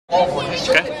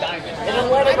Okay.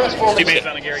 Teammates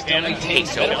on the Gary Cannon. Hey,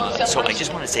 so I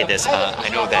just want to say this. I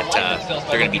know that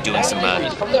they're going to be doing some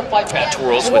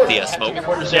twirls with the smoke.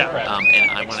 Yeah. And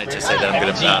I wanted to say that I'm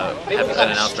going to have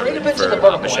an announcement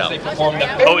for Michelle.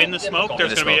 Oh, in the smoke?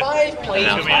 There's going to be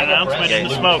an announcement in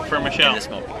the smoke for Michelle. In the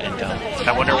smoke. And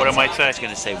I wonder what it might say. I was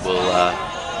going to say,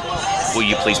 will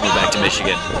you please move back to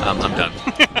Michigan? I'm done.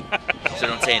 So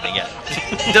don't say anything yet.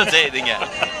 Don't say anything yet.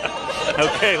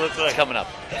 Okay, let's It's coming up.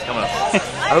 It's coming up.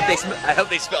 I hope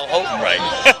they spell Houghton right.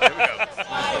 Here we go.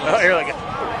 Oh, here we go.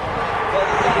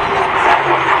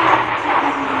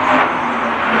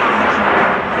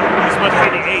 This must be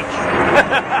the H.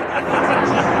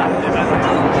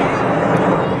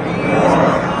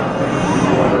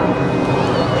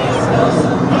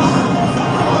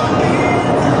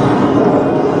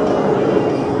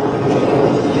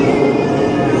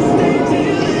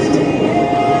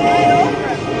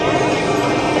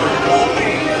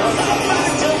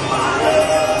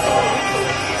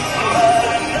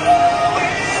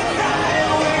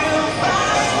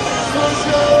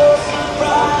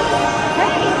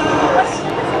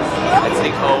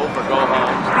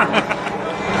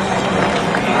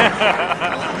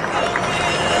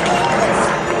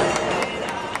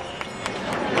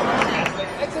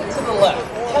 Exit to the left.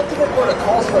 Captain reporter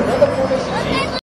calls for another